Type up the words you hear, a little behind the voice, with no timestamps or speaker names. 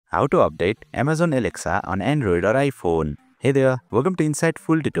How to update Amazon Alexa on Android or iPhone. Hey there, welcome to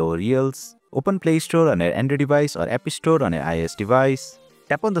Insightful Tutorials. Open Play Store on your Android device or App Store on your iOS device.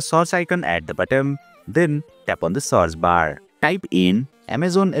 Tap on the search icon at the bottom, then tap on the search bar. Type in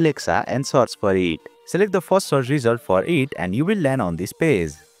Amazon Alexa and search for it. Select the first search result for it and you will land on this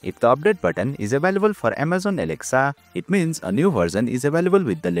page. If the update button is available for Amazon Alexa, it means a new version is available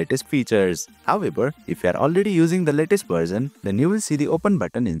with the latest features. However, if you are already using the latest version, then you will see the open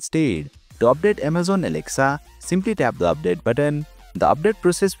button instead. To update Amazon Alexa, simply tap the update button. The update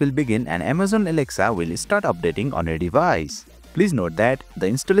process will begin and Amazon Alexa will start updating on your device. Please note that the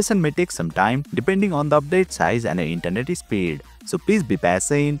installation may take some time depending on the update size and your internet speed. So please be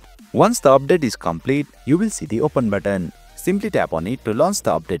patient. Once the update is complete, you will see the open button. Simply tap on it to launch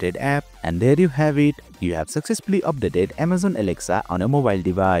the updated app, and there you have it. You have successfully updated Amazon Alexa on a mobile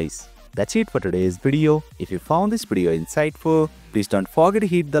device. That's it for today's video. If you found this video insightful, please don't forget to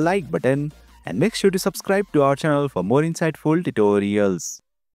hit the like button and make sure to subscribe to our channel for more insightful tutorials.